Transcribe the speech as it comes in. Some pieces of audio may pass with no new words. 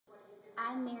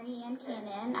I'm Mary Ann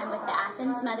Cannon. I'm with the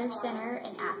Athens Mother Center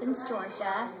in Athens,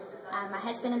 Georgia. My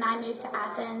husband and I moved to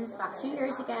Athens about 2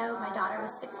 years ago. My daughter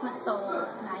was 6 months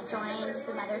old, and I joined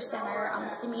the Mother Center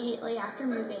almost immediately after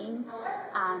moving.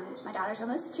 My daughter's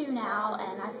almost 2 now,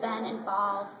 and I've been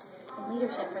involved in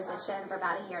leadership position for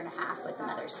about 1.5 years with the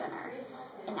Mother Center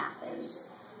in Athens.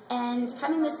 And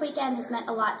coming this weekend has meant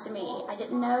a lot to me. I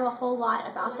didn't know a whole lot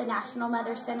about the National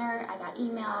Mother Center. I got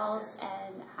emails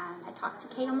and I talked to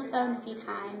Kate on the phone a few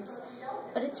times,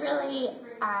 but it's really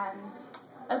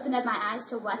opened up my eyes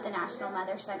to what the National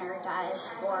Mother Center does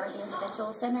for the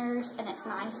individual centers, and it's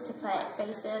nice to put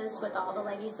faces with all the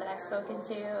ladies that I've spoken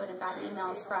to and have got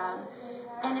emails from,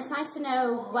 and it's nice to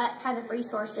know what kind of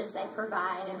resources they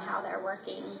provide and how they're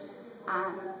working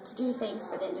to do things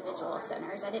for the individual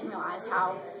centers. I didn't realize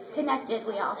how connected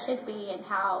we all should be and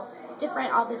how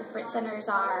different all the different centers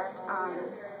are.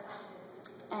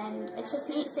 And it's just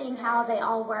neat seeing how they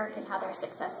all work and how they're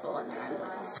successful in their own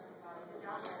ways.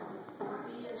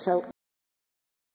 So